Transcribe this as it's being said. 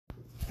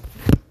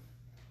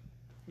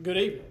Good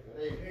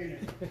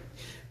evening.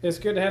 It's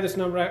good to have this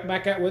number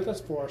back out with us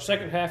for our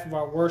second half of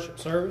our worship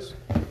service.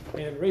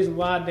 And the reason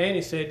why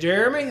Danny said,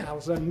 Jeremy, I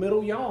was in the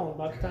middle yawn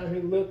by the time he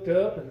looked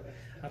up, and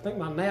I think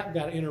my nap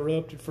got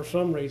interrupted for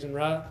some reason,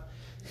 right?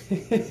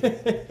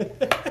 They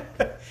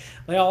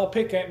all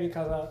pick at me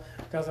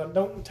because I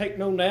don't take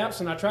no naps,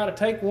 and I try to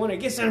take one, it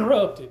gets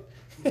interrupted.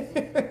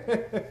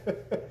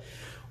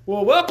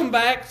 Well, welcome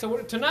back. So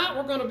tonight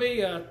we're going to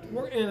be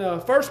we're in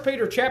 1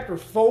 Peter chapter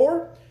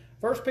 4.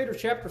 1 Peter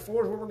chapter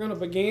 4 is where we're going to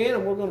begin,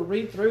 and we're going to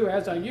read through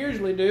as I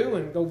usually do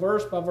and go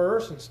verse by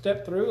verse and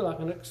step through like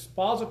an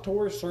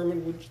expository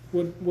sermon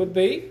would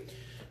be.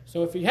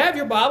 So if you have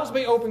your Bibles,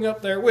 be opening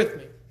up there with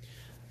me.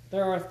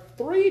 There are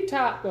three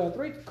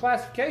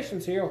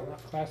classifications here, or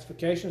not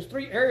classifications,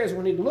 three areas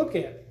we need to look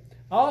at,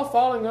 all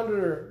falling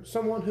under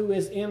someone who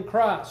is in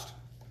Christ.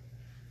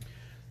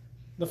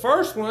 The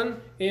first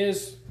one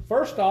is,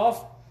 first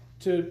off,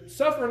 to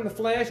suffer in the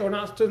flesh, or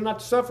not to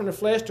suffer in the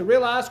flesh, to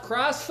realize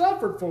Christ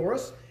suffered for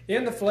us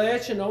in the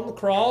flesh and on the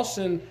cross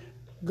and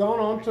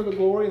gone on to the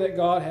glory that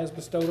God has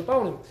bestowed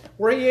upon him.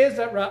 Where he is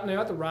right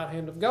now at the right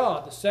hand of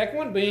God. The second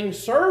one being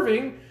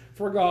serving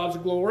for God's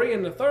glory,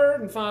 and the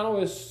third and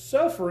final is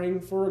suffering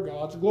for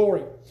God's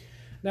glory.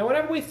 Now,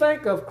 whenever we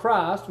think of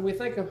Christ, and we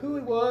think of who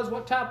he was,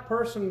 what type of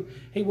person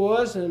he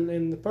was,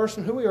 and the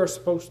person who we are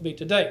supposed to be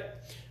today.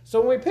 So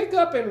when we pick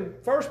up in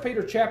 1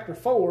 Peter chapter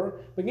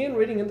 4, begin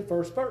reading in the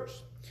first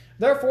verse.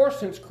 Therefore,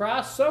 since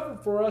Christ suffered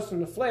for us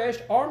in the flesh,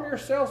 arm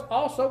yourselves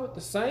also with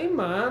the same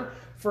mind,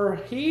 for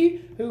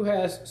he who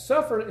has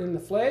suffered in the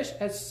flesh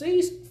has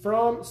ceased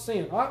from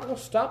sin. All right, we'll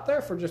stop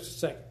there for just a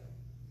second.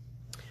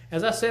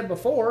 As I said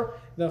before,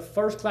 the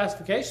first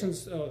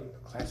classifications,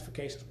 why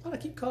do I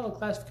keep calling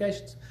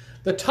classifications?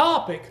 The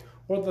topic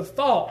or the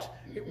thought,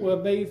 it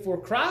will be for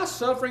Christ's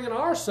suffering and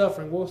our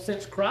suffering. Well,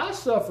 since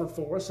Christ suffered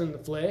for us in the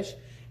flesh,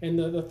 and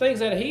the things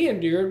that he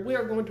endured, we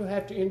are going to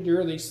have to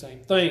endure these same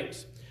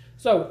things.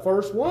 So,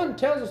 verse 1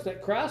 tells us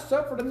that Christ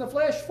suffered in the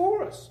flesh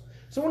for us.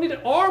 So we need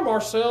to arm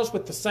ourselves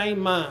with the same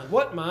mind.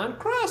 What mind?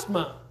 Christ's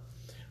mind.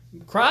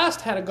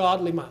 Christ had a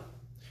godly mind.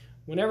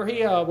 Whenever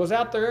he was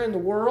out there in the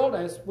world,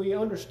 as we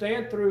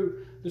understand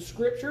through the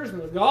Scriptures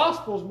and the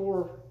Gospels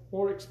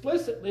more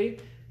explicitly,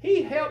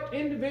 he helped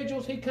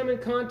individuals he come in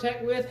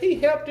contact with. He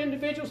helped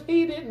individuals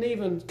he didn't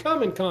even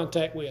come in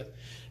contact with.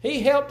 He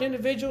helped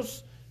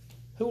individuals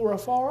who were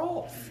afar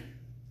off.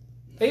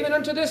 Even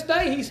unto this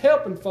day, he's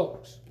helping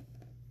folks.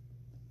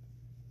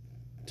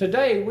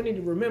 Today, we need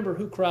to remember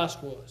who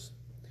Christ was.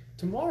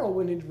 Tomorrow,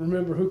 we need to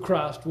remember who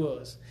Christ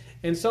was.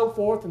 And so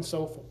forth and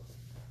so forth.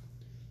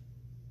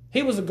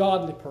 He was a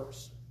godly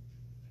person.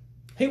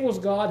 He was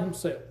God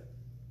himself.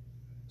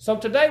 So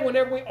today,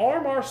 whenever we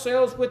arm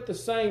ourselves with the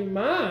same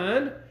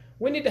mind,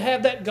 we need to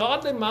have that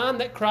godly mind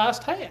that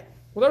Christ had.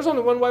 Well, there's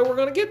only one way we're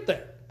going to get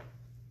there.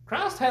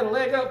 Christ had a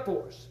leg up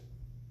for us.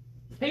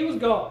 He was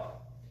God.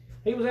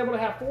 He was able to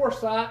have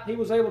foresight. He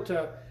was able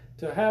to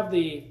have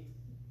the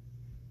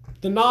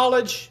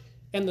knowledge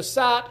and the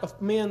sight of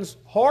men's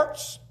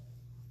hearts,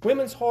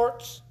 women's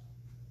hearts,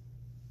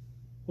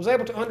 was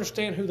able to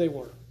understand who they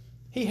were.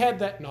 He had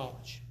that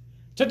knowledge.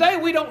 Today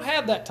we don't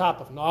have that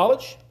type of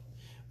knowledge.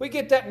 We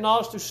get that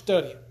knowledge through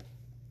studying.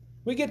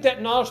 We get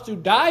that knowledge through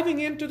diving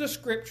into the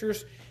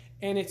Scriptures,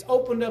 and it's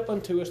opened up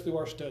unto us through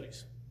our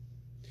studies.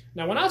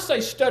 Now, when I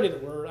say study the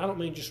Word, I don't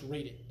mean just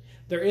read it.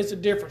 There is a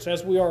difference,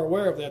 as we are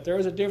aware of that. There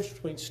is a difference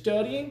between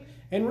studying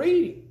and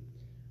reading.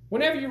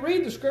 Whenever you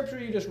read the Scripture,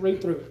 you just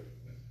read through it.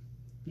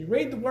 You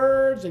read the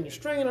words and you're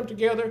stringing them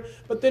together,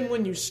 but then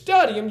when you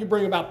study them, you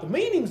bring about the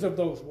meanings of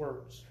those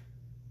words.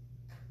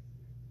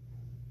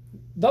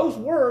 Those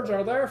words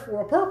are there for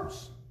a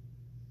purpose.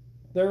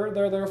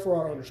 They're there for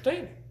our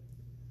understanding.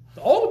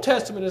 The Old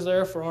Testament is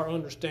there for our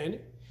understanding,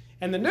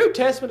 and the New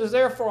Testament is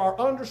there for our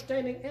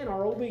understanding and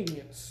our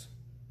obedience.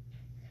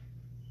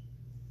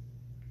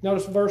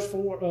 Notice verse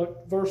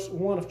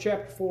 1 of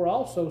chapter 4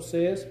 also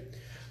says,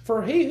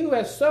 for he who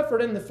has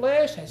suffered in the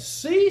flesh has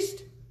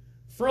ceased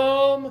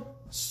from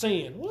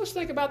sin. Well, let's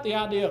think about the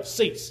idea of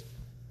cease.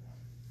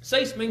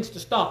 Cease means to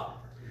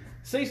stop.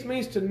 Cease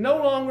means to no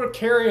longer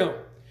carry on.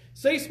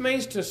 Cease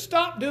means to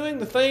stop doing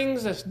the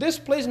things that's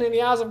displeasing in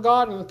the eyes of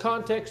God in the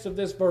context of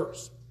this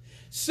verse.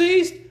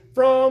 Ceased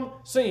from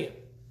sin.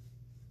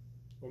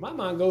 Well, my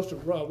mind goes to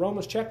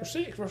Romans chapter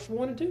 6, verses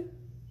 1 and 2.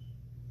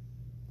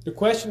 The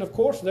question, of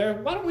course,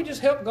 there, why don't we just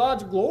help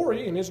God's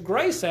glory and his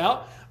grace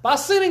out by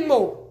sinning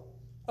more?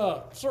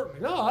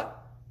 Certainly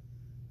not.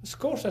 Of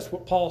course, that's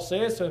what Paul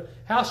says. So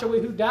how shall we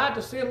who died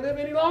to sin live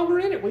any longer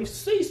in it? We've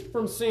ceased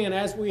from sin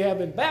as we have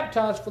been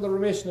baptized for the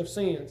remission of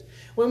sins.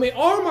 When we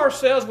arm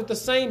ourselves with the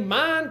same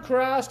mind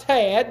Christ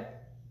had,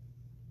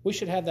 we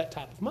should have that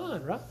type of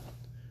mind, right?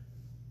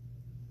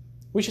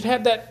 We should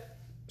have that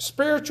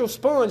spiritual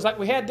sponge like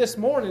we had this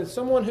morning,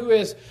 someone who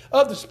is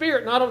of the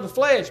Spirit, not of the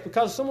flesh,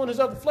 because someone who's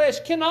of the flesh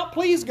cannot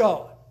please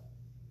God.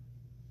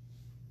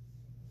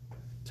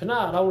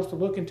 Tonight, I want us to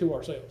look into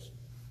ourselves,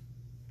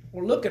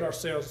 or look at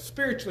ourselves,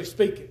 spiritually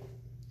speaking,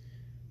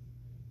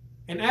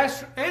 and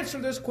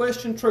answer this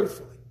question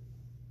truthfully.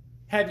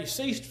 Have you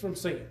ceased from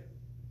sin?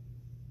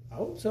 I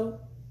hope so.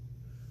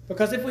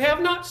 Because if we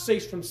have not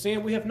ceased from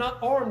sin, we have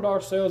not armed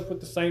ourselves with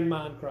the same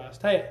mind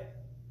Christ had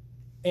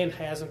and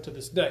hasn't to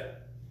this day.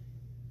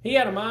 He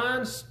had a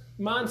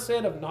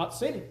mindset of not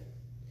sinning.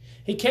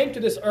 He came to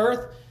this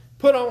earth,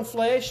 put on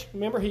flesh.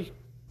 Remember, he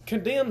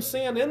condemned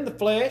sin in the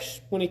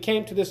flesh when he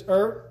came to this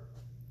earth.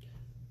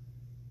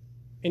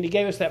 And he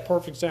gave us that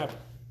perfect example.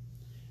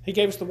 He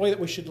gave us the way that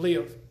we should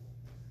live.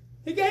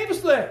 He gave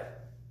us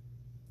that.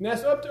 And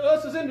that's up to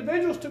us as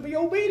individuals to be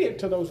obedient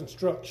to those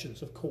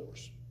instructions, of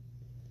course.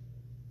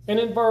 And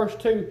in verse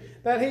 2,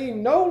 that he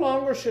no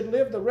longer should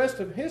live the rest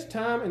of his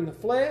time in the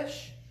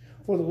flesh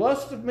for the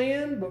lust of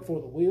men, but for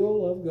the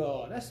will of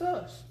God. That's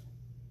us.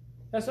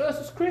 That's us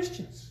as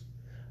Christians.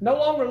 No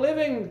longer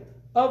living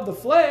of the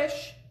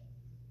flesh,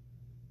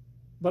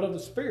 but of the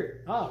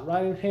Spirit.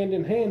 Right hand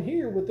in hand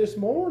here with this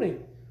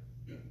morning.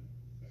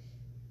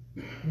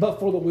 But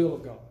for the will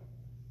of God.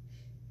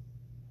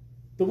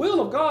 The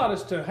will of God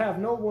is to have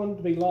no one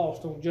to be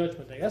lost on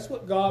Judgment Day. That's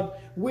what God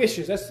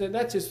wishes.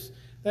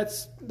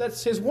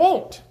 That's His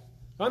want.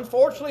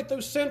 Unfortunately,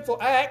 through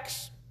sinful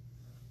acts,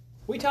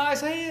 we tie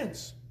His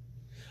hands.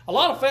 A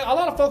lot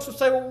of folks will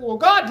say, well,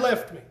 God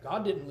left me.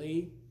 God didn't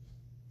leave.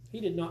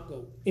 He did not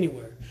go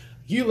anywhere.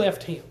 You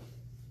left Him.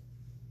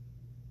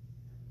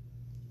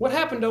 What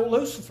happened to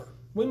Lucifer?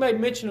 We made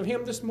mention of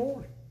him this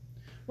morning.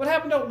 What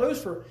happened to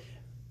Lucifer?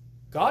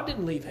 God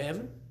didn't leave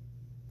heaven.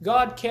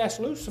 God cast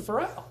Lucifer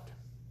out.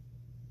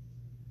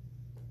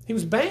 He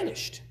was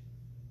banished.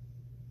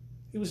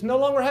 He was no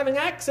longer having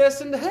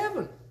access into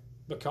heaven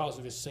because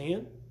of his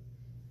sin.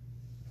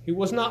 He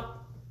was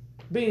not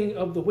being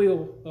of the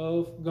will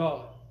of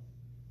God.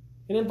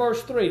 And in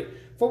verse 3,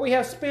 for we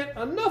have spent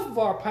enough of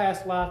our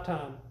past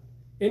lifetime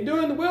in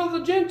doing the will of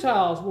the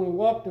Gentiles when we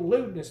walked in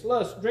lewdness,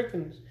 lust,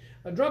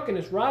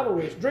 drunkenness,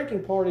 rivalries,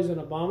 drinking parties,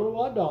 and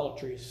abominable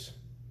idolatries.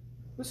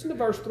 Listen to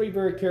verse 3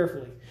 very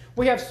carefully.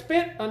 We have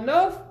spent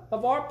enough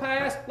of our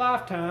past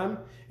lifetime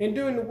in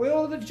doing the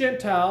will of the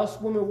Gentiles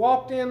when we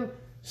walked in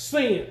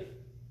sin.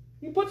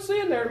 You put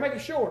sin there to make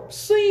it short.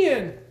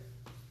 Sin.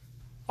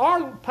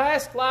 Our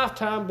past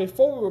lifetime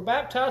before we were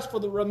baptized for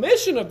the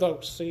remission of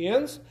those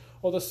sins,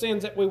 or the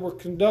sins that we were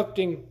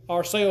conducting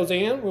ourselves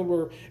in, when we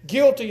were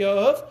guilty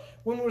of,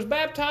 when we were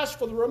baptized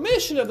for the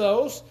remission of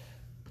those,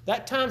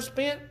 that time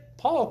spent,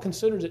 Paul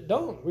considers it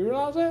done. We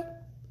realize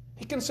that?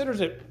 He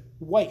considers it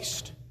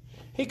waste.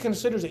 He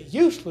considers it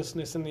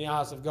uselessness in the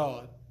eyes of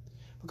God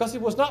because he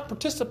was not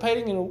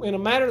participating in a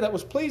manner that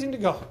was pleasing to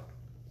God.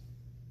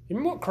 You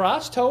remember what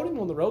Christ told him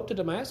on the road to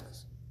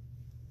Damascus?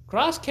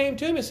 Christ came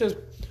to him and says,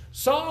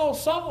 Saul,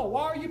 Saul,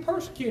 why are you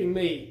persecuting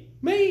me?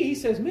 Me, he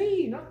says,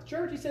 me, not the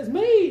church, he says,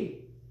 me.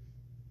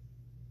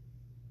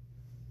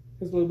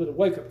 Here's a little bit of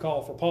wake-up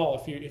call for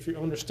Paul if you're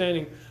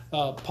understanding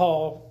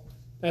Paul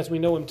as we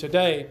know him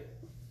today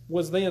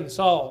was then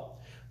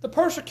Saul, the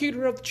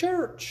persecutor of the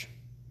church,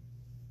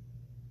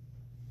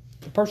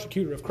 the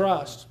persecutor of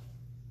Christ.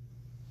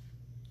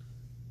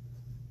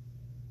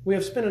 We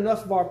have spent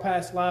enough of our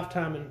past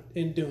lifetime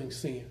in doing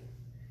sin,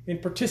 in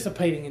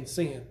participating in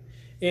sin,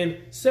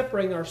 in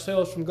separating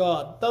ourselves from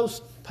God.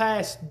 Those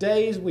past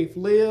days we've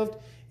lived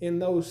in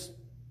those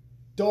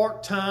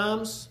dark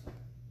times,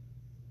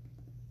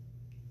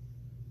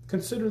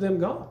 consider them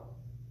gone.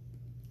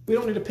 We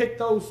don't need to pick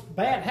those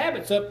bad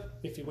habits up,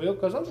 if you will,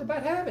 because those are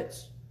bad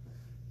habits.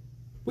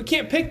 We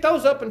can't pick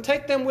those up and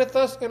take them with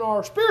us in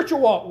our spiritual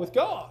walk with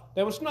God.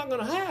 That was not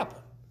going to happen.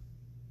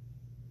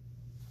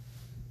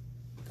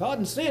 God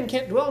and sin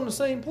can't dwell in the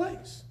same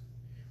place.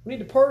 We need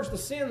to purge the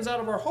sins out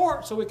of our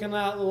heart so we can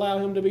allow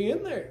Him to be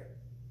in there.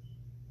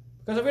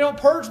 Because if we don't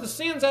purge the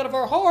sins out of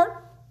our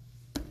heart,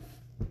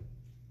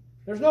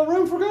 there's no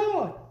room for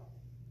God.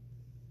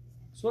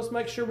 So let's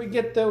make sure we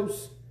get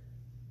those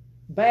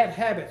bad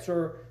habits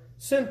or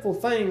sinful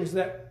things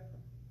that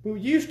we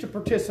used to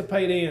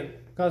participate in,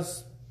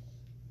 because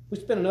we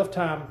spent enough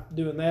time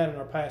doing that in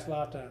our past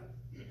lifetime.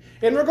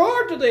 In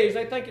regard to these,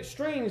 they think it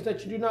strange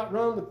that you do not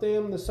run with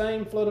them the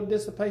same flood of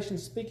dissipation,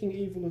 speaking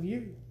evil of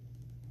you.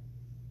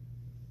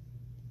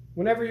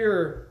 Whenever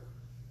you're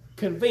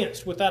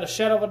convinced without a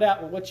shadow of a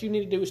doubt, well, what you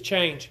need to do is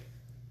change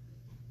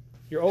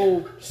your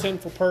old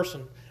sinful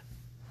person.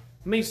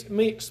 Me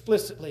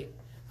explicitly,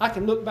 I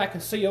can look back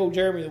and see old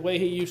Jeremy the way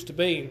he used to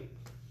be.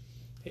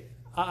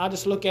 I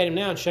just look at him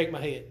now and shake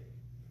my head.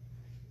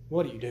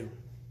 What are you doing?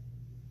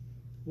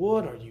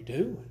 What are you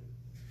doing?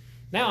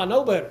 Now I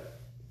know better.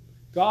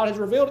 God has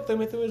revealed it to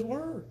me through His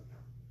Word.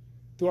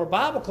 Through our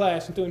Bible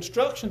class and through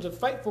instructions of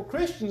faithful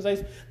Christians,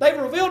 they've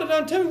revealed it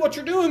unto me. What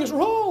you're doing is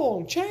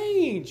wrong.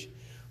 Change.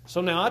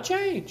 So now I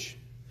change.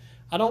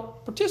 I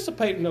don't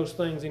participate in those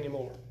things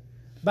anymore.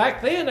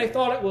 Back then, they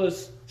thought it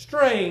was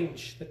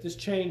strange that this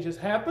change has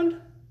happened.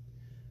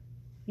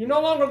 You're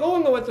no longer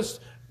going with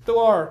us to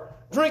our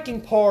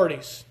drinking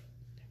parties.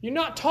 You're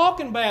not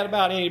talking bad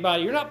about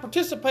anybody. You're not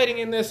participating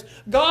in this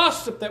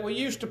gossip that we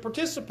used to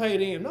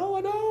participate in. No,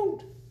 I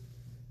don't.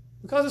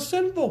 Because it's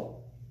sinful.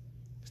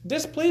 It's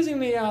displeasing in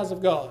the eyes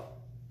of God.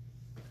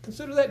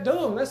 Consider that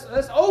done.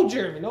 That's old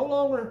Jeremy, no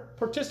longer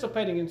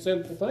participating in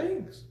sinful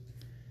things.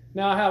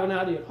 Now I have an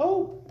idea of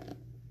hope.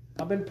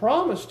 I've been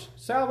promised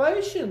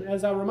salvation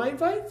as I remain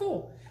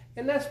faithful.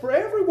 And that's for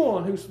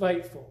everyone who's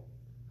faithful.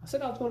 I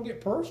said I was going to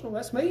get personal.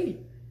 That's me.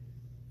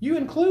 You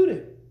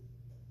included.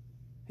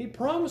 He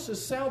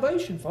promises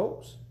salvation,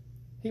 folks.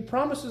 He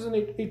promises an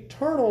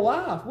eternal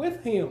life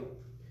with Him.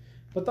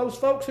 But those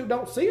folks who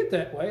don't see it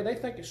that way, they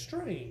think it's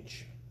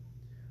strange.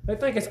 They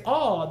think it's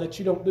odd that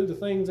you don't do the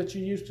things that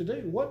you used to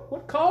do.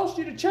 What caused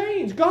you to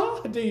change?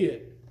 God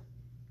did.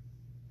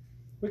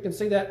 We can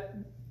see that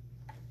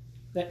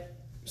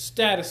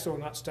status, or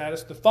not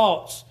status, the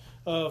thoughts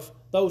of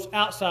those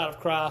outside of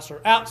Christ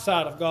or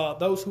outside of God,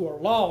 those who are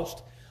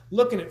lost,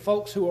 looking at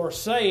folks who are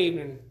saved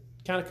and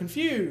kind of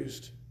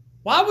confused.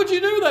 Why would you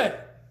do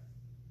that?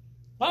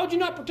 Why would you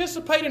not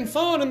participate in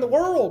fun in the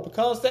world?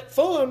 Because that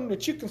fun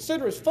that you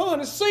consider as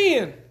fun is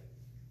sin.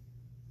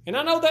 And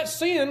I know that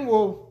sin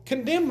will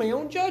condemn me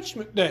on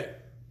Judgment Day.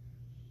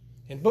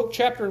 And book,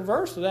 chapter, and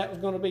verse of that was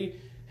going to be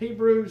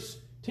Hebrews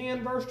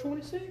 10, verse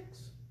 26.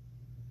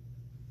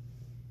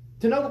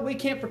 To know that we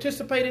can't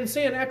participate in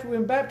sin after we've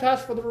been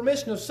baptized for the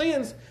remission of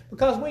sins,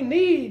 because we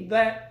need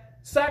that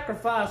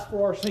sacrifice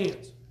for our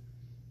sins.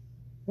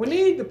 We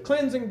need the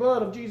cleansing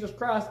blood of Jesus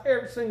Christ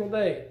every single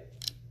day.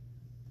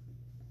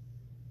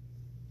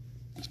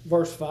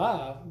 Verse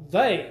 5,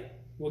 they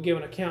will give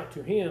an account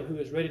to Him who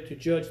is ready to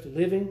judge the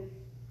living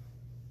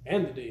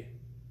and the dead.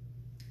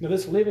 Now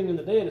this living and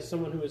the dead is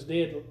someone who is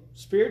dead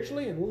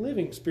spiritually and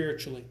living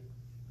spiritually.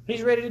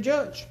 He's ready to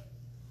judge.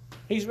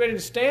 He's ready to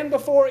stand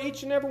before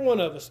each and every one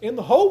of us in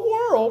the whole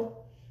world.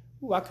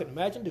 Ooh, I couldn't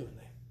imagine doing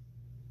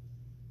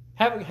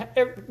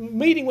that.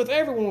 Meeting with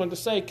everyone to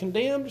say,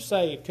 condemned,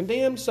 saved,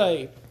 condemned,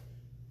 saved.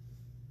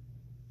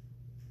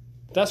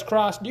 That's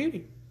Christ's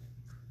duty.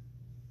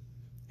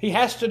 He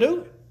has to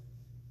do it.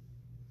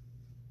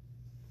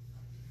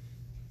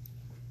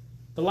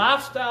 The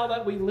lifestyle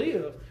that we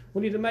live,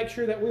 we need to make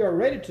sure that we are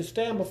ready to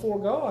stand before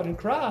God and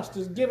Christ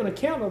is give an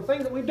account of the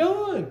things that we've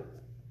done.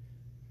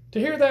 To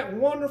hear that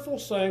wonderful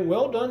saying,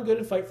 well done, good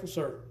and faithful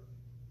servant.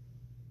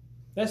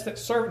 That's that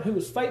servant who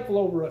was faithful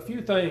over a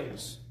few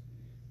things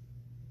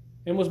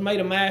and was made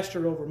a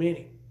master over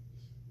many.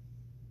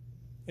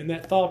 And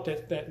that thought,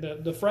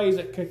 the phrase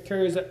that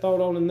carries that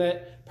thought on in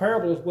that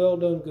parable is, well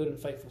done, good and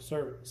faithful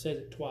servant. It says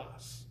it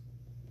twice.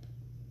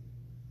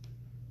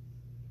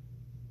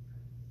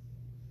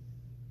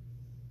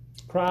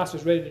 Christ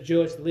is ready to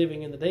judge the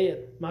living and the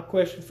dead. My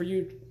question for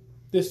you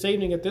this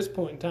evening at this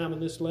point in time in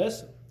this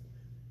lesson,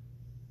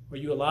 are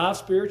you alive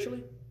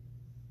spiritually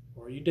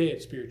or are you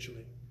dead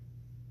spiritually?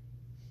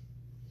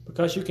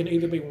 Because you can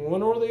either be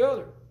one or the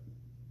other.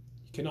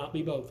 You cannot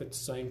be both at the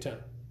same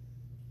time.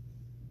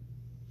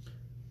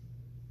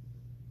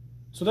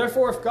 So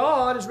therefore, if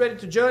God is ready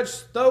to judge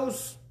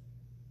those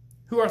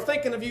who are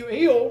thinking of you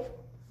ill,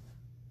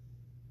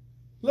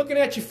 looking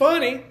at you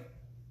funny,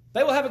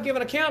 they will have a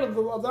given account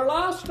of their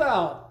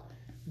lifestyle.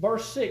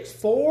 Verse 6,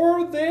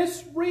 for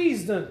this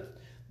reason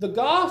the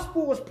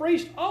gospel was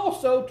preached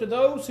also to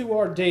those who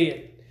are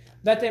dead,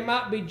 that they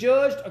might be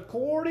judged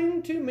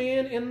according to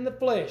men in the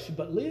flesh,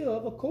 but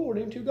live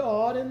according to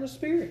God in the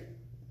Spirit.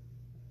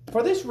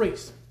 For this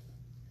reason,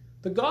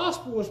 the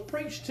gospel was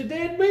preached to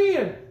dead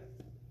men.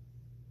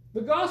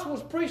 The gospel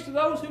was preached to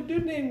those who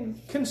didn't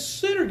even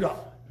consider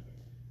God.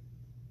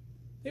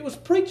 It was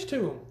preached to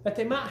them that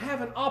they might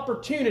have an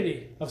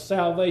opportunity of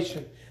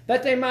salvation,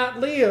 that they might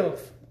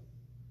live,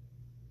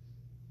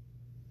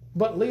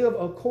 but live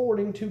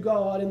according to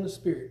God in the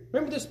Spirit.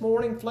 Remember this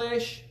morning,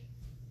 flesh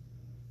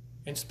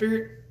and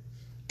spirit,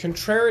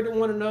 contrary to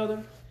one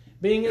another,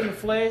 being in the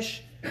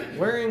flesh,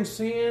 wearing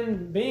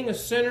sin, being a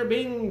sinner,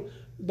 being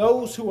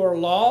those who are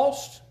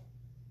lost,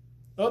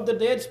 of the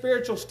dead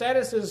spiritual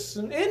status is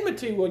an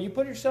enmity. Well, you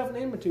put yourself in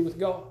enmity with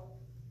God.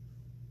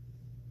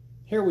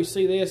 Here we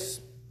see this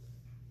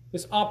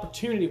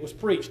opportunity was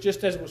preached,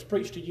 just as it was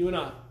preached to you and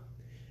I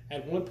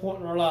at one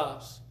point in our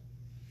lives.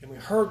 And we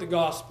heard the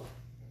gospel.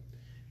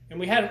 And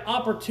we had an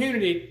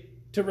opportunity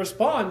to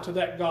respond to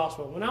that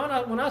gospel.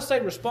 When I say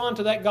respond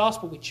to that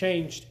gospel, we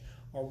changed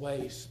our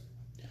ways.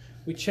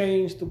 We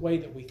changed the way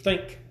that we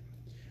think.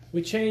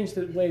 We changed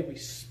the way we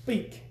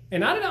speak.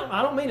 And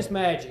I don't mean it's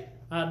magic.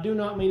 I do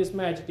not mean it's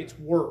magic. It's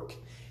work.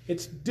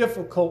 It's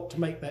difficult to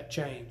make that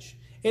change.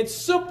 It's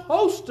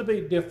supposed to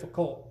be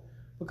difficult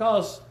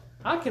because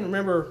I can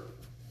remember,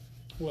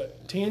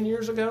 10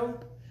 years ago?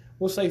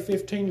 We'll say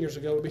 15 years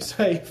ago to be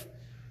safe.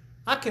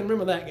 I can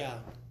remember that guy,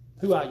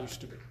 who I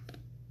used to be.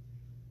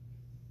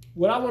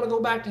 Would I want to go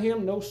back to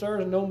him? No,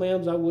 sirs, and no,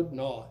 ma'ams, I would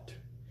not.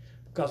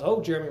 Because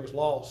old Jeremy was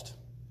lost.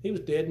 He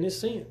was dead in his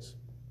sins.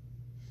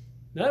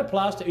 Now that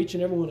applies to each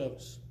and every one of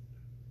us.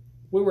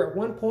 We were at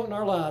one point in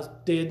our lives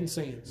dead in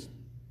sins.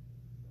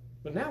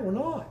 But now we're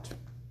not.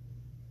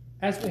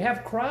 As we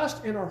have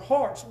Christ in our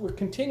hearts, we're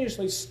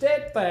continuously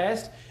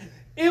steadfast,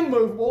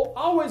 immovable,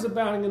 always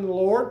abounding in the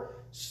Lord,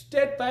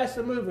 steadfast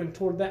and moving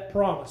toward that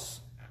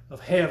promise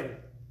of heaven.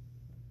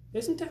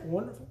 Isn't that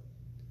wonderful?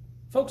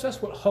 Folks,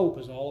 that's what hope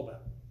is all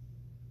about.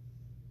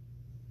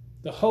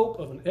 The hope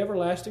of an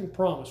everlasting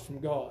promise from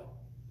God.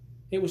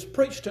 It was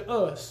preached to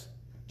us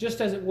just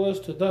as it was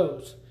to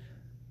those,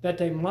 that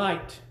they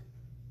might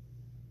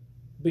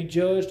be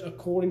judged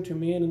according to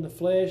men in the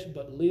flesh,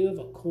 but live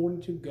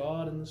according to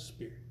God in the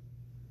Spirit.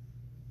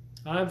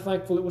 I am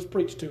thankful it was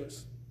preached to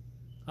us.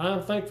 I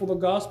am thankful the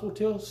gospel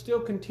still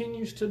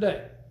continues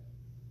today.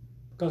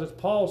 Because as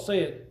Paul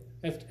said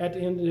at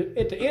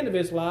the end of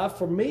his life,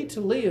 for me to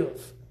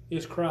live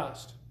is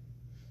Christ.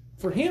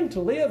 For him to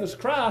live is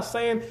Christ,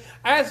 saying,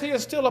 as he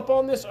is still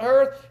upon this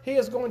earth, he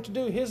is going to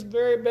do his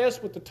very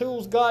best with the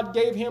tools God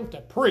gave him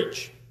to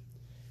preach,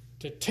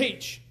 to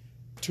teach,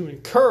 to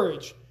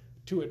encourage,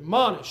 to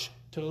admonish,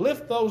 to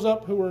lift those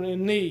up who are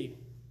in need.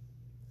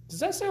 Does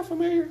that sound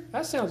familiar?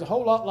 That sounds a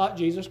whole lot like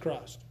Jesus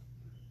Christ.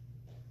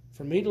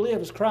 For me to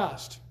live is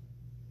Christ.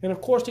 And of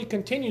course he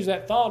continues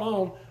that thought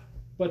on,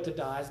 but to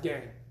die is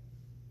gain.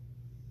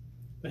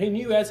 But he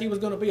knew as he was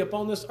going to be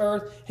upon this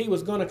earth, he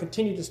was going to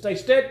continue to stay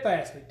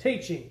steadfastly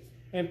teaching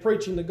and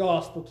preaching the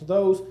gospel to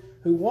those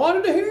who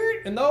wanted to hear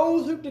it and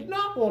those who did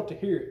not want to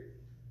hear it.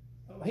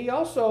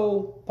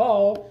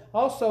 Paul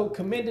also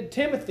commended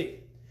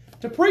Timothy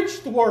to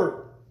preach the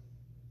word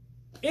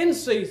in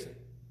season,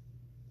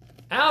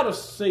 out of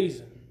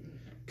season,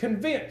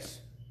 convince,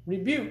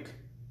 rebuke,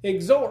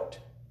 exhort.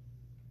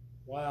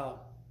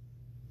 Wow.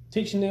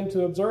 Teaching them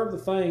to observe the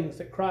things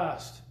that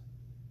Christ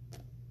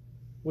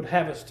would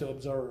have us to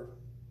observe.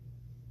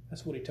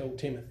 That's what he told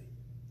Timothy.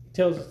 He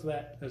tells us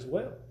that as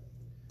well.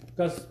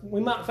 Because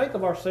we might think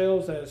of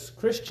ourselves as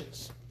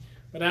Christians,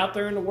 but out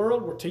there in the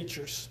world, we're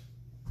teachers.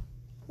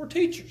 We're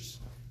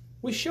teachers.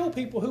 We show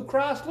people who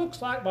Christ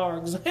looks like by our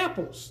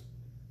examples,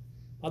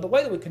 by the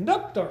way that we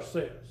conduct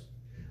ourselves.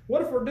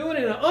 What if we're doing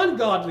it in an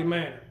ungodly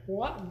manner?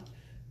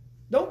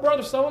 Don't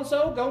Brother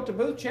so-and-so go to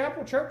Booth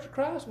Chapel Church of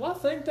Christ? Well, I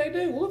think they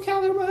do. Well, look how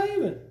they're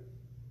behaving.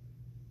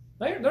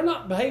 They're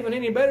not behaving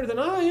any better than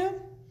I am.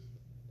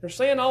 They're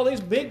saying all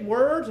these big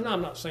words, and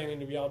I'm not saying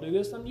any of y'all do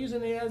this. I'm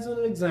using it as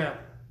an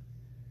example.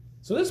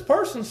 So this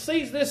person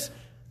sees this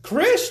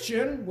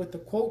Christian, with the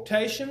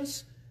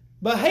quotations,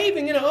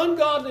 behaving in an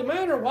ungodly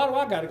manner. Why do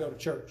I got to go to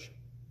church?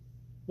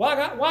 Why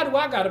do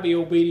I got to be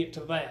obedient to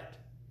that?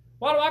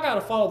 Why do I got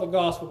to follow the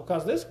gospel?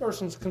 Because this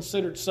person's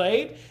considered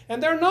saved,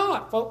 and they're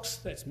not, folks.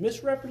 That's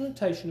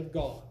misrepresentation of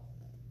God.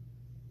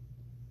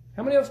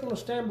 How many of us are going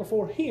to stand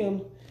before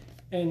Him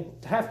and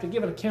have to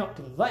give an account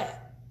to that?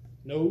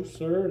 No,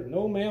 sir.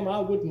 No, ma'am, I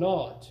would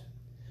not.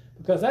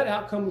 Because that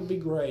outcome would be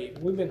grave.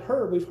 We've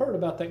heard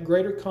about that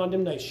greater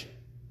condemnation.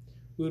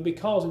 We would be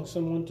causing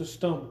someone to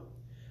stumble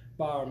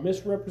by our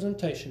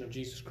misrepresentation of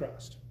Jesus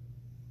Christ.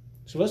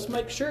 So let's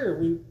make sure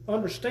we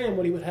understand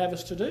what He would have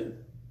us to do.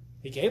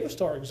 He gave us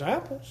our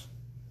examples.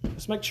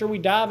 Let's make sure we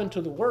dive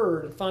into the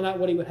Word and find out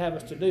what He would have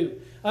us to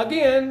do.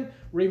 Again,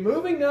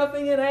 removing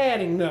nothing and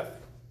adding nothing.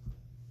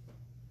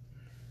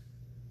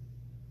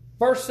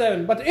 Verse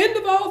 7, but the end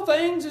of all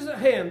things is at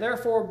hand.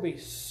 Therefore be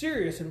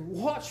serious and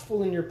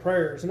watchful in your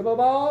prayers. And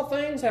above all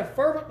things have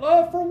fervent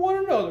love for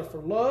one another, for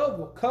love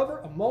will cover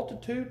a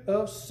multitude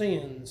of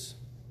sins.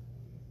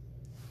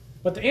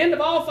 But the end of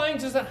all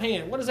things is at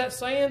hand. What is that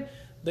saying?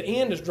 The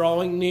end is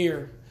drawing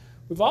near.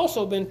 We've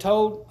also been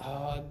told,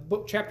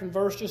 book, chapter, and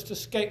verse just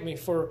escaped me,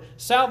 for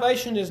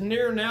salvation is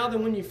nearer now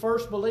than when you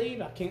first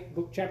believed. I can't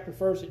book, chapter,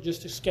 verse, it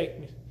just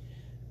escaped me.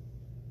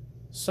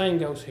 Same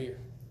goes here.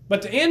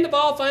 But the end of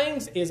all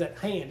things is at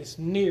hand. It's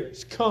near.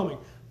 It's coming.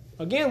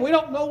 Again, we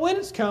don't know when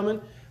it's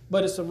coming,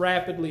 but it's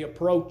rapidly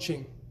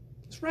approaching.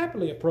 It's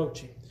rapidly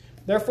approaching.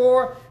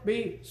 Therefore,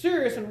 be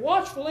serious and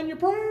watchful in your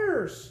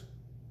prayers.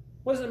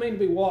 What does it mean to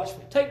be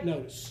watchful? Take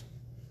notice.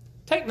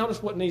 Take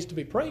notice what needs to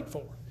be prayed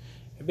for.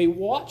 And be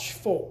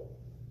watchful.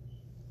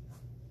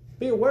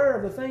 Be aware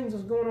of the things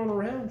that's going on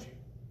around you.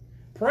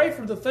 Pray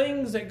for the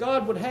things that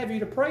God would have you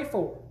to pray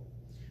for.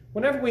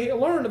 Whenever we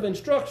learn of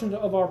instructions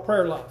of our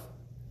prayer life,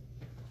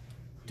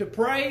 to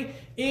pray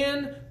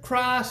in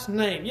Christ's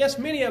name. Yes,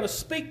 many of us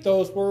speak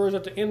those words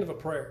at the end of a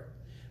prayer,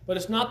 but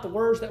it's not the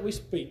words that we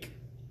speak.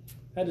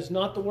 That is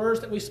not the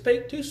words that we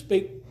speak,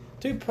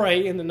 to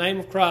pray in the name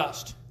of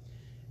Christ.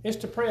 It's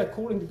to pray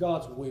according to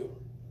God's will.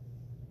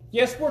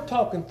 Yes, we're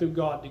talking through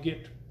God to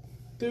get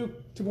through.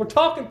 We're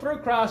talking through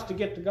Christ to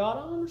get to God.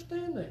 I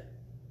understand that.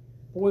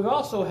 But we've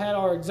also had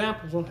our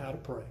examples on how to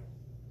pray.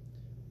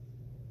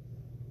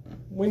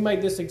 We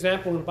made this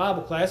example in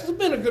Bible class. It's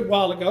been a good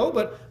while ago,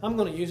 but I'm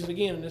going to use it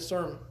again in this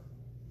sermon.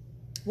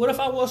 What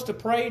if I was to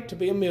pray to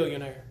be a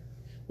millionaire?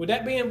 Would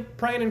that be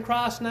praying in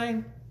Christ's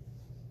name?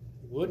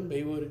 It wouldn't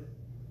be, would it?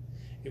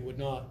 It would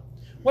not.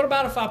 What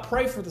about if I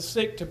pray for the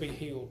sick to be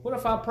healed? What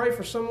if I pray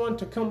for someone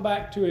to come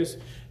back to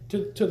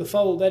the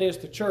fold, that is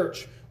the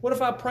church? What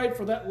if I prayed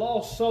for that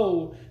lost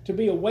soul to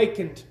be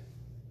awakened?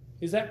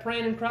 Is that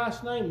praying in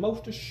Christ's name?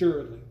 Most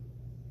assuredly.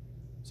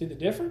 See the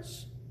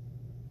difference?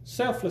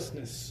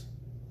 Selflessness.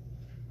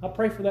 I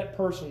pray for that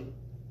person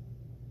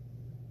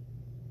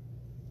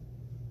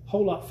a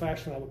whole lot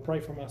faster than I would pray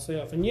for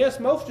myself. And yes,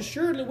 most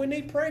assuredly, we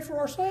need to pray for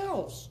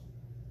ourselves.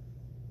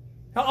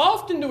 How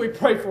often do we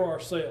pray for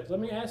ourselves? Let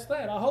me ask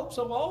that. I hope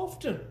so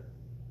often.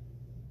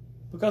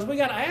 Because we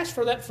got to ask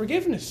for that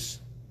forgiveness.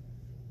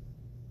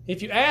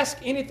 If you ask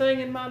anything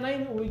in my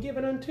name, it will be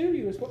given unto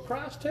you, is what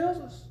Christ tells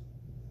us.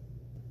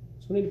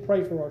 So we need to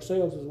pray for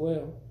ourselves as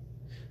well.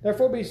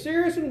 Therefore, be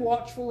serious and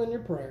watchful in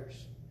your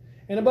prayers.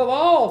 And above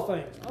all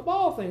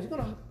things,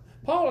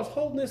 Paul is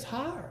holding this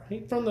higher.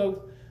 From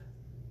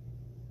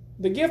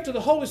the gift of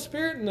the Holy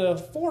Spirit and the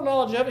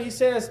foreknowledge of it, he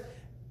says,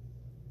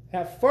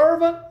 have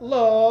fervent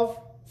love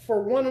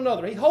for one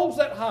another. He holds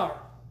that higher.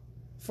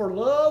 For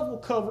love will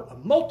cover a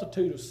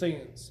multitude of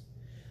sins.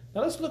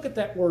 Now let's look at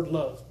that word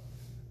love.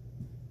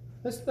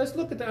 Let's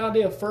look at the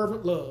idea of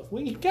fervent love.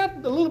 We got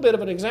a little bit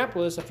of an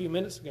example of this a few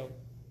minutes ago.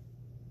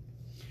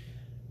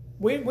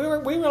 We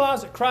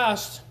realize that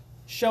Christ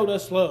showed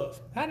us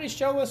love. How did he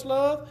show us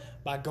love?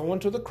 By going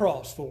to the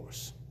cross for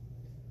us.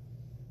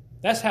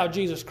 That's how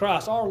Jesus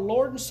Christ, our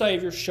Lord and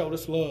Savior, showed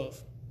us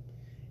love.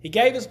 He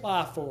gave his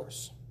life for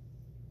us.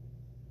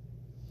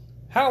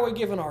 How are we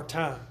giving our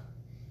time?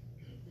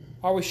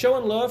 Are we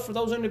showing love for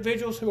those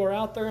individuals who are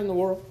out there in the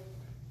world?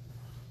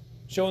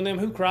 Showing them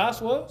who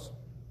Christ was?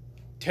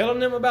 Telling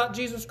them about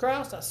Jesus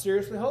Christ? I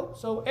seriously hope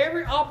so.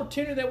 Every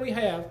opportunity that we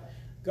have,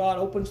 God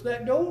opens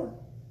that door.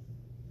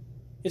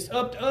 It's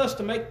up to us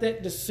to make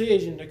that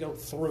decision to go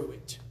through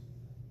it.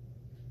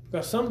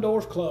 Because some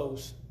doors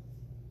close.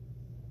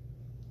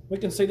 We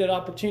can see that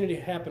opportunity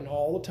happen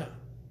all the time.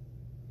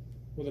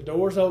 Where the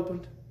door's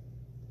opened,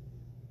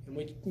 and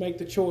we make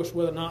the choice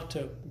whether or not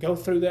to go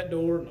through that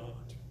door or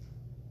not.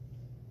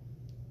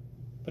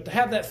 But to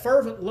have that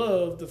fervent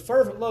love,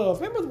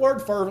 remember the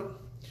word fervent?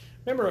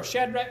 Remember a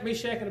Shadrach,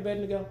 Meshach, and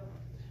Abednego?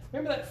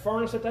 Remember that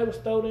furnace that they was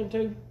thrown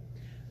into?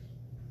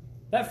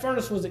 That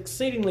furnace was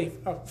exceedingly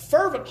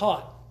fervent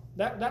hot.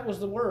 That was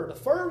the word, a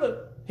fervent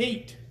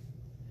heat.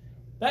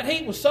 That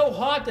heat was so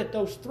hot that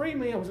those 3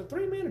 men, was it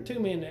 3 men or 2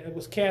 men that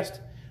was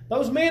cast?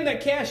 Those men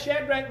that cast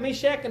Shadrach,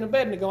 Meshach, and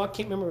Abednego, I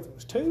can't remember if it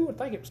was 2, I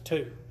think it was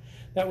 2,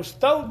 that was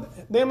thrown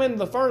them into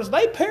the furnace,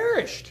 they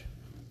perished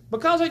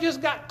because they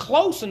just got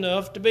close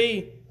enough to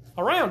be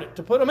around it,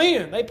 to put them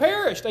in. They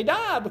perished, they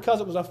died because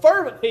it was a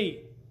fervent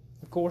heat.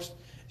 Of course,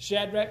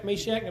 Shadrach,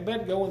 Meshach, and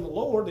Abednego and the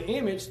Lord, the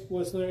image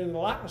was there in the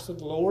likeness of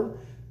the Lord,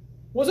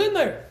 was in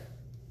there,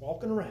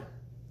 walking around.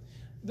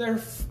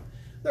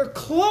 Their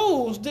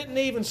clothes didn't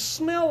even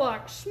smell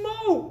like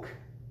smoke.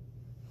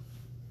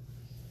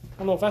 I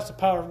don't know if that's the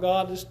power of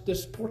God.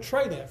 Just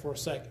portray that for a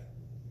second.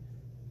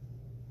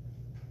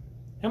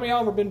 How many of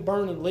y'all ever been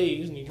burning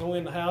leaves and you go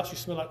in the house, you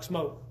smell like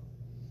smoke?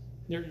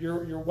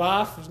 Your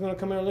wife is going to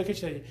come in and look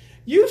at you and say,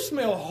 you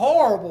smell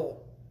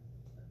horrible.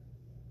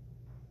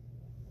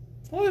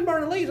 I've been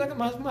burning leaves. I got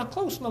my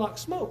clothes smell like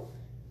smoke.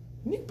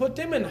 You need to put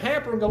them in the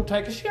hamper and go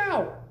take a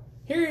shower.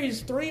 Here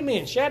is 3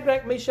 men.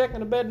 Shadrach, Meshach,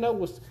 and Abednego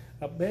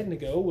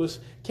was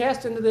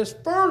cast into this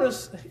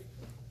furnace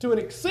to an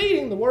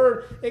exceeding, the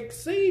word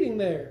exceeding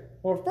there.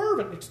 Or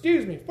fervent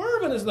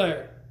is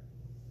there.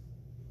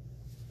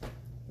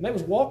 And they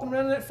was walking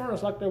around in that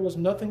furnace like there was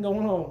nothing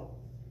going on.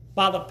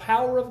 By the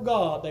power of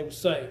God, they were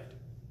saved.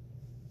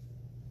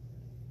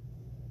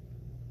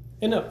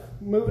 Enough.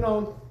 Moving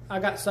on. I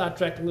got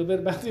sidetracked a little bit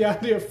about the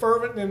idea of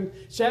fervent and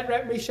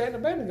Shadrach, Meshach, and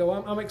Abednego.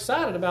 I'm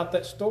excited about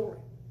that story.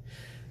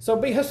 So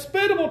be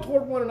hospitable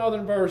toward one another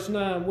in verse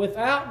 9,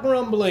 without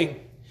grumbling.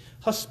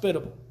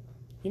 Hospitable.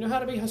 You know how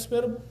to be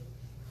hospitable?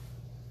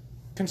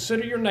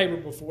 Consider your neighbor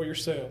before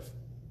yourself.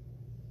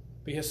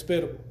 Be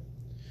hospitable.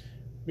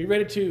 Be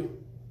ready to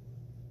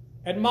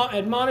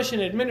admonish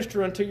and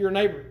administer unto your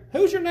neighbor.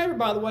 Who's your neighbor,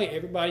 by the way?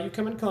 Everybody you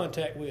come in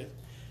contact with.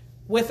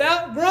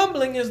 Without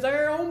grumbling is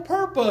there on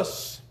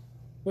purpose.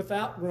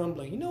 Without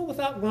grumbling. You know,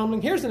 without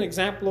grumbling, here's an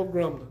example of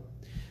grumbling.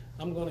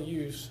 I'm going to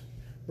use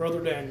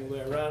Brother Daniel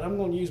there, right? I'm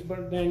going to use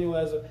Brother Daniel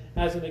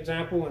as an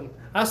example. And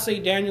I see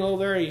Daniel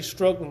over there, he's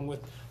struggling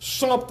with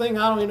something.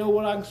 I don't even know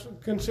what I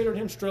considered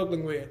him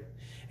struggling with.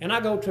 And I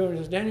go to him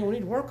and say, Daniel, we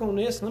need to work on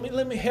this.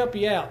 Let me help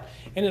you out.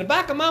 And in the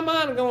back of my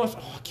mind, I'm going,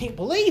 I can't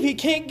believe he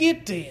can't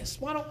get this.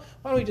 Why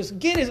don't he just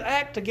get his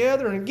act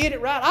together and get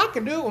it right? I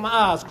can do it with my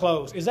eyes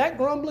closed. Is that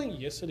grumbling?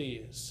 Yes, it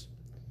is.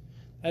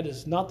 That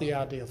is not the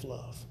idea of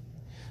love.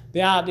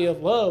 The idea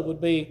of love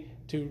would be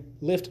to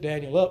lift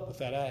Daniel up with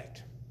that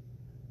act,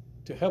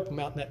 to help him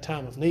out in that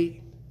time of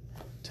need,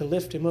 to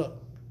lift him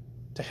up,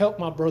 to help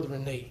my brother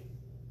in need,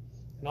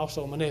 and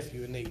also my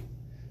nephew in need.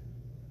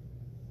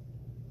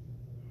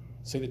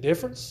 See the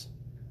difference?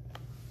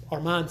 Our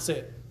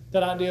mindset,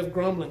 that idea of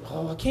grumbling.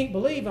 Oh, I can't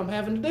believe I'm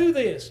having to do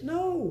this.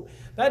 No,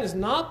 that is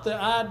not the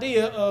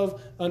idea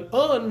of an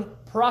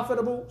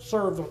unprofitable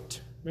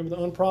servant. Remember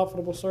the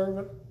unprofitable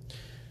servant?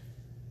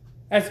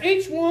 As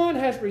each one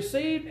has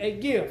received a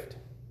gift,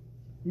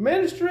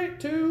 minister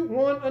it to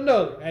one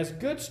another as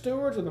good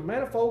stewards of the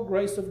manifold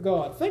grace of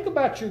God. Think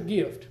about your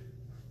gift.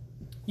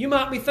 You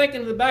might be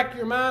thinking in the back of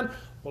your mind,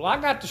 well,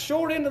 I got the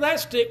short end of that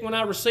stick when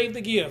I received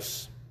the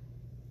gifts.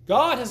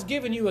 God has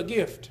given you a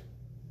gift.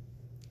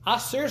 I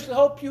seriously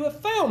hope you have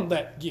found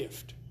that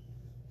gift.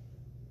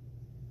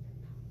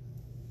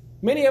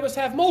 Many of us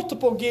have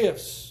multiple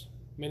gifts.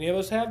 Many of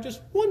us have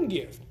just one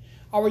gift.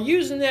 Are we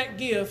using that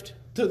gift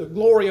to the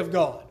glory of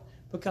God?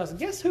 Because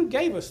guess who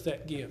gave us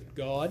that gift?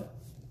 God.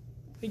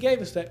 He gave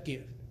us that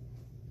gift.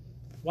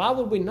 why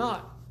would we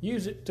not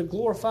use it to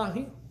glorify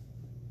Him?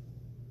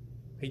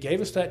 He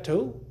gave us that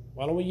tool.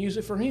 Why don't we use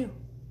it for Him?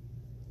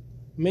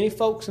 Many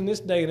folks in this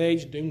day and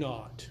age do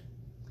not.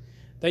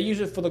 They use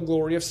it for the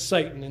glory of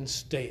Satan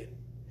instead.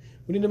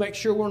 We need to make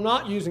sure we're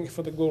not using it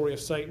for the glory of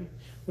Satan.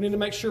 We need to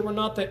make sure we're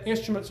not the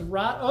instruments of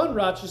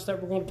unrighteousness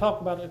that we're going to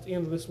talk about at the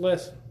end of this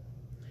lesson.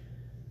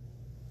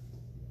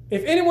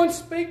 If anyone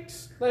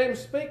speaks, let him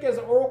speak as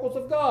the oracles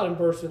of God, in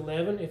verse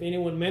 11. If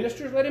anyone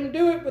ministers, let him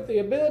do it with the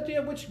ability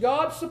of which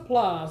God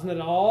supplies, and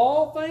that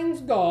all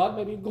things God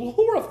may be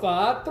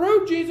glorified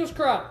through Jesus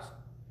Christ,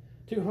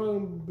 to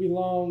whom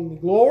belong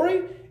the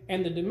glory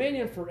and the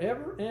dominion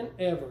forever and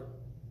ever.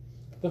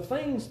 The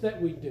things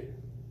that we do.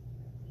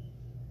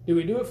 Do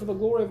we do it for the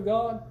glory of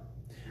God?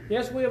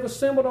 Yes, we have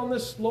assembled on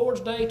this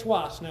Lord's Day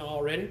twice now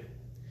already.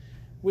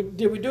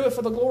 Did we do it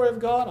for the glory of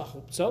God? I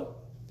hope so.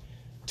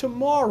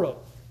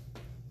 Tomorrow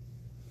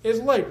is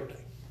Labor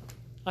Day.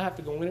 I have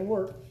to go in and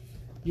work.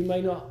 You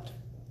may not.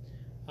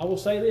 I will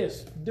say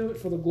this, do it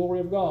for the glory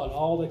of God,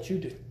 all that you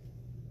do.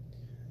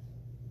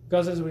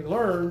 Because as we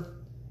learn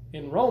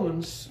in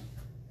Romans,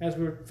 as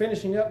we're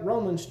finishing up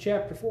Romans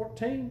chapter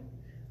 14,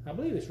 I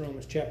believe it's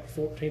Romans chapter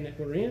 14 that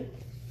we're in.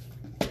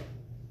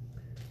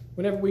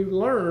 Whenever we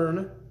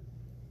learn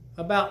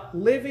about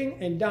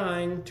living and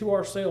dying to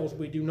ourselves,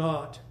 we do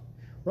not.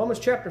 Romans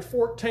chapter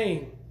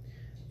 14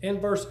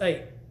 and verse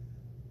 8.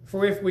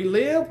 For if we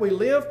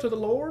live to the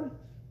Lord,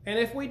 and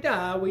if we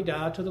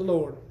die to the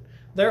Lord.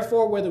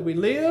 Therefore, whether we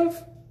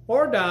live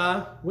or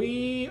die,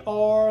 we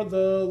are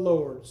the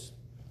Lord's.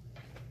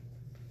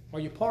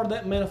 Are you part of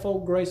that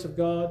manifold grace of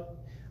God?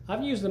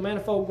 I've used the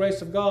manifold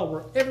grace of God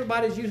where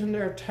everybody's using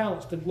their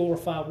talents to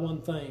glorify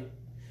one thing.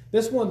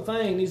 This one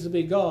thing needs to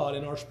be God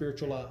in our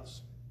spiritual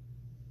lives.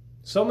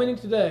 So many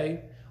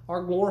today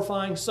are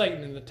glorifying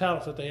Satan in the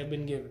talents that they have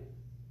been given.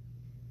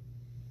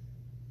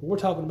 But we're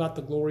talking about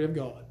the glory of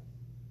God.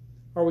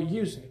 Are we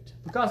using it?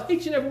 Because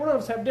each and every one of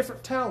us have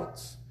different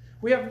talents.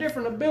 We have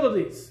different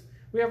abilities.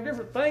 We have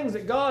different things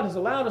that God has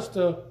allowed us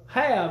to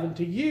have and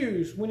to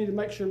use. We need to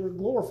make sure we're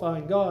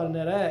glorifying God in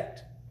that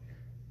act.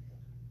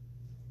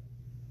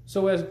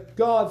 So as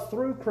God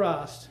through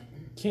Christ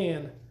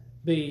can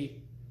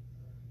be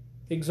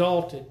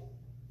exalted,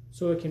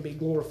 so it can be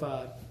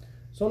glorified.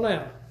 So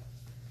now,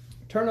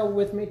 turn over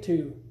with me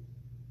to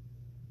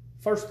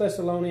 1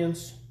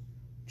 Thessalonians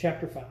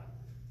chapter 5.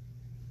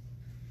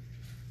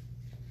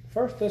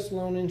 1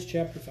 Thessalonians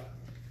chapter 5.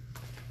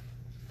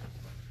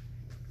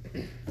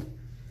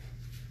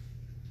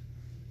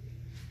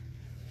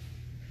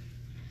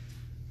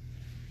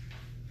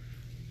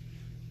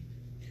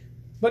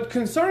 But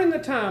concerning the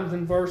times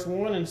in verse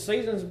 1 and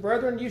seasons,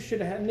 brethren, you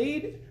should have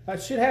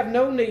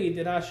no need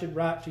that I should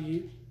write to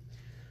you.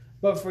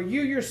 But for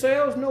you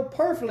yourselves know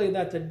perfectly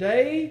that the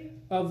day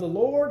of the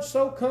Lord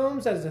so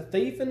comes as a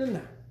thief in the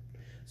night.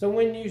 So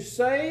when you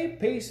say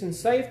peace and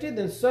safety,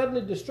 then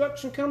suddenly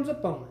destruction comes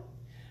upon it,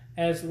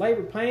 as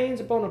labor pains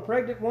upon a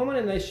pregnant woman,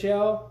 and they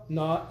shall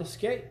not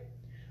escape.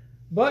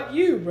 But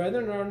you,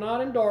 brethren, are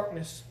not in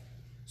darkness,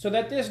 so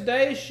that this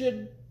day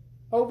should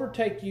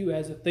overtake you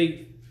as a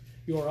thief.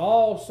 You are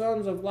all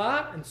sons of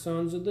light and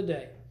sons of the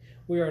day.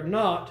 We are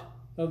not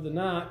of the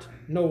night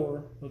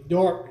nor of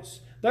darkness.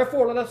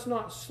 Therefore let us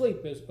not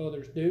sleep as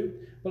others do,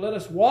 but let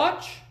us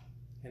watch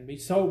and be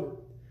sober.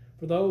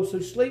 For those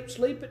who sleep,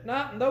 sleep at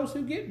night, and those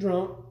who get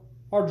drunk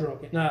are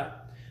drunk at night.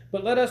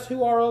 But let us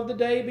who are of the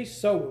day be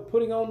sober,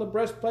 putting on the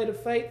breastplate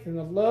of faith and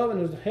of love,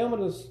 and as a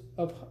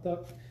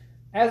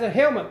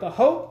helmet the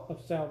hope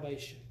of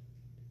salvation.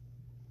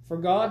 For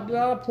God did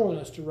not appoint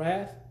us to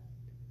wrath,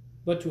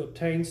 but to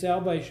obtain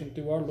salvation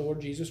through our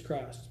Lord Jesus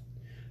Christ,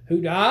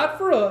 who died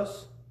for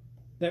us,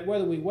 that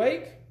whether we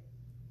wake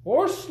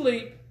or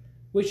sleep,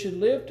 we should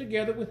live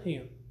together with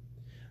Him.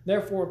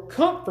 Therefore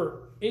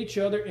comfort each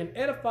other and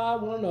edify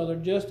one another,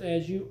 just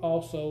as you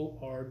also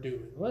are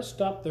doing. Let's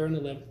stop there in the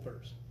 11th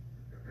verse.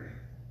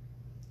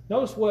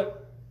 Notice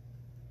what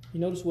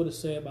is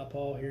said by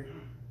Paul here.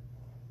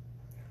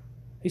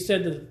 He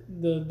said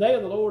that the day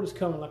of the Lord is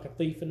coming like a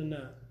thief in the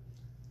night.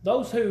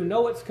 Those who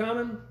know it's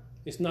coming,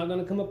 it's not going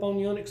to come upon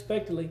you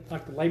unexpectedly,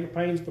 like the labor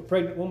pains of a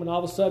pregnant woman.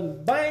 All of a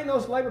sudden, bang,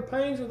 those labor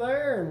pains are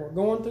there, and we're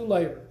going through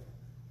labor.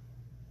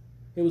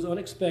 It was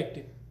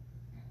unexpected.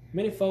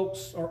 Many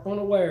folks are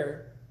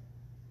unaware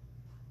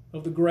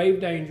of the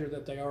grave danger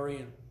that they are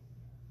in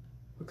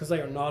because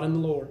they are not in the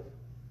Lord.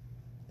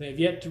 They have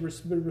yet to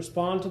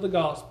respond to the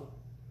gospel.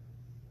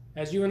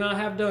 As you and I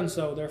have done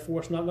so,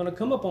 therefore, it's not going to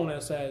come upon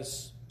us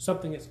as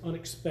something that's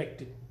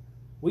unexpected.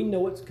 We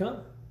know it's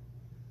coming.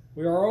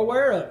 We are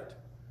aware of it.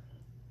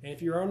 And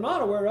if you are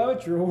not aware of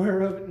it, you're aware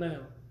of it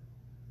now.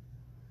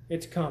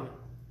 It's coming.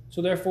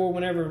 So therefore,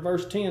 whenever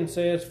verse 10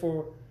 says,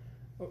 for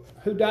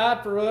who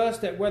died for us,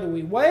 that whether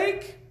we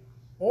wake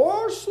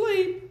or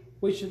sleep,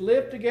 we should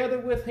live together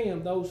with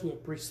Him. Those who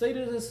have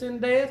preceded us in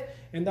death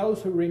and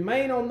those who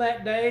remain on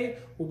that day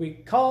will be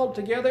called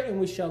together, and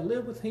we shall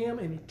live with Him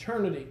in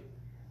eternity.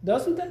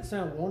 Doesn't that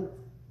sound wonderful?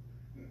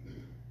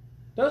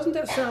 Doesn't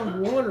that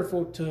sound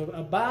wonderful to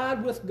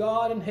abide with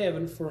God in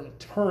heaven for an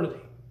eternity?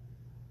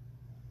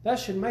 That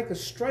should make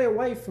us stray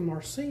away from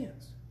our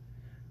sins.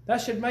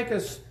 That should make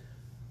us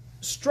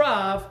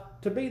strive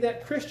to be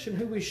that Christian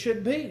who we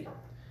should be.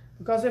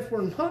 Because if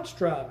we're not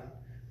striving,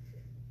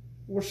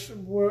 if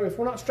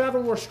we're not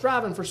striving, we're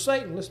striving for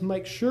Satan. Let's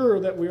make sure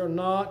that we are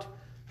not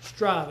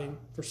striving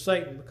for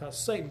Satan, because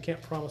Satan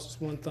can't promise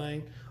us one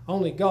thing.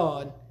 Only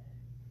God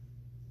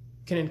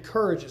can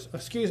encourage us.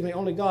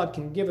 Only God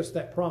can give us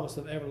that promise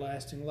of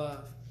everlasting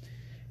life.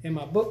 And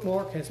my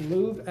bookmark has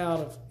moved out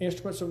of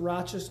instruments of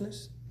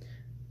righteousness,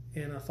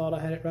 and I thought I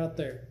had it right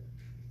there.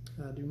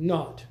 I do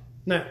not.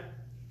 Now,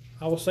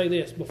 I will say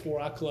this before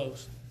I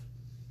close.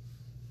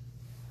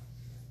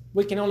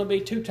 We can only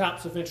be two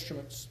types of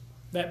instruments,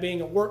 that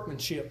being a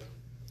workmanship.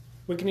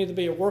 We can either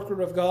be a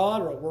worker of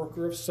God or a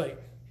worker of Satan.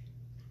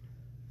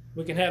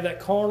 We can have that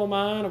carnal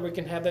mind, or we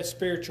can have that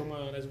spiritual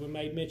mind, as we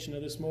made mention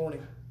of this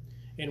morning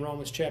in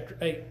Romans chapter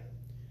 8.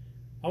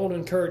 I want to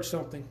encourage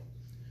something.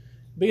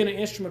 Being an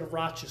instrument of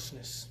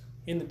righteousness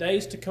in the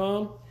days to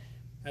come,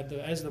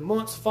 as the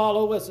months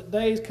follow, as the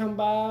days come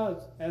by,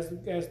 as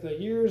the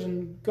years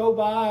go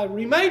by,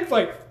 remain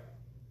faithful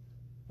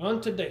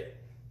unto death.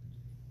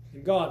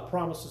 And God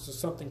promises us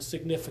something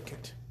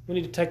significant. We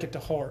need to take it to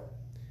heart.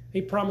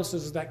 He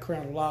promises us that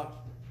crown of life.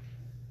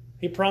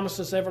 He promises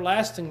us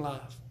everlasting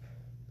life.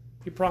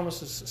 He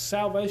promises us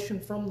salvation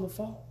from the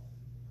fall.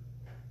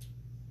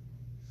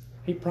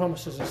 He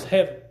promises us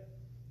heaven.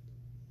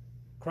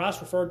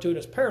 Christ referred to it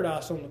as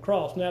paradise on the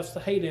cross. Now it's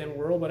the Hayden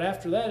world, but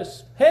after that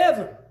it's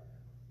heaven.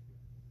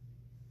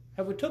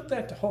 Have we took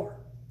that to heart?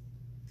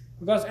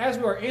 Because as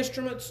we are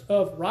instruments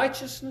of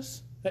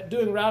righteousness, that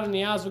doing right in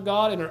the eyes of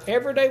God in our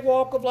everyday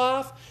walk of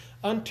life,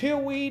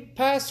 until we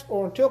pass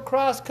or until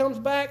Christ comes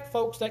back,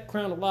 folks, that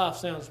crown of life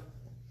sounds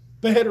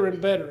better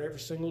and better every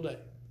single day.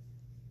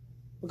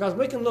 Because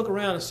we can look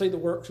around and see the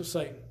works of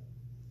Satan.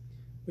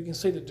 We can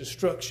see the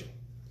destruction.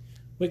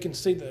 We can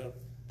see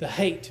the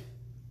hate.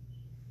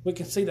 We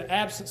can see the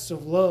absence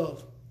of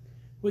love.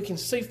 We can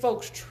see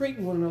folks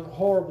treating one another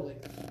horribly.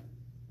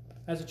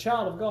 As a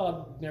child of God,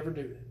 we would never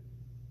do that.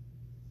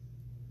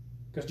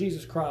 Because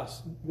Jesus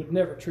Christ would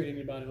never treat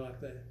anybody like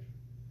that.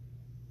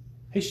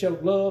 He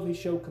showed love, He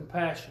showed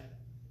compassion,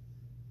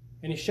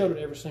 and He showed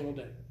it every single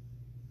day.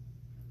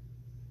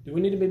 Do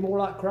we need to be more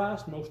like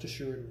Christ? Most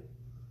assuredly.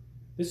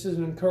 This is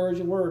an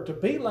encouraging word, to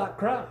be like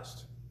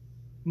Christ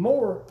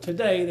more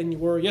today than you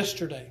were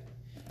yesterday,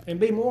 and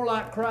be more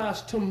like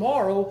Christ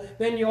tomorrow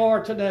than you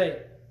are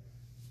today.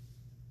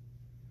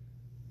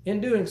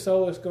 In doing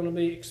so, it's going to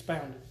be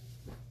expounded,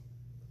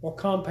 or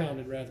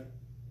compounded rather,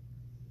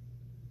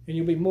 and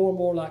you'll be more and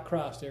more like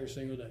Christ every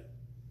single day.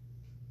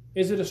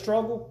 Is it a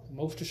struggle?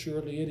 Most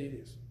assuredly it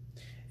is.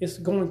 It's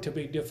going to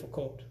be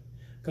difficult,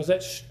 because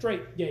that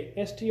straight gate,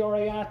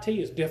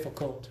 S-T-R-A-I-T, is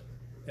difficult.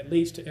 That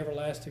leads to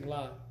everlasting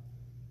life.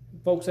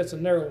 Folks, that's a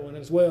narrow one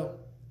as well,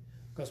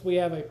 because we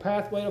have a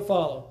pathway to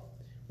follow.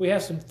 We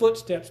have some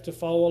footsteps to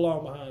follow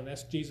along behind.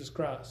 That's Jesus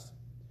Christ.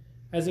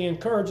 As He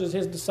encourages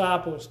His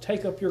disciples,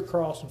 take up your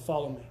cross and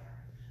follow me.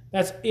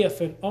 That's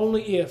if and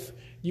only if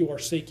you are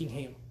seeking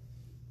Him.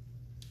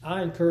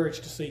 I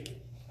encourage to seek Him.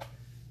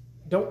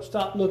 Don't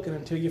stop looking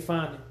until you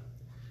find Him.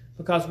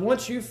 Because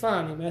once you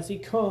find Him, as He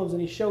comes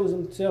and He shows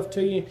Himself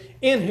to you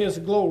in His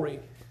glory,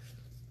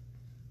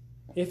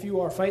 if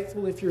you are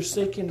faithful, if you're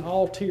seeking,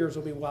 all tears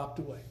will be wiped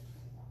away.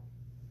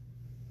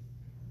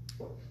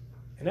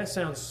 And that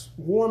sounds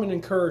warm and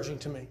encouraging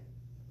to me.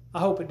 I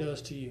hope it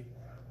does to you.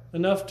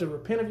 Enough to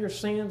repent of your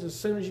sins as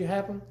soon as you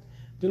have them.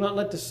 Do not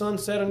let the sun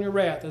set on your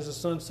wrath as the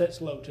sun sets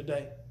low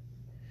today.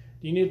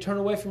 Do you need to turn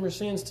away from your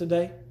sins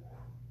today?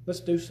 Let's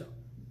do so.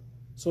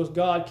 So as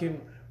God can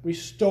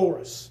restore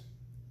us.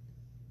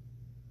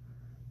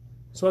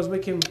 So as we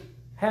can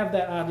have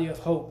that idea of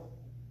hope.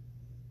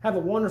 Have a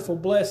wonderful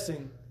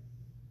blessing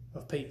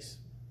of peace.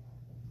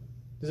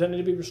 Does that need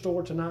to be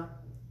restored tonight?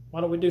 Why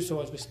don't we do so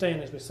as we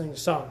stand, as we sing the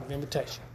song of invitation?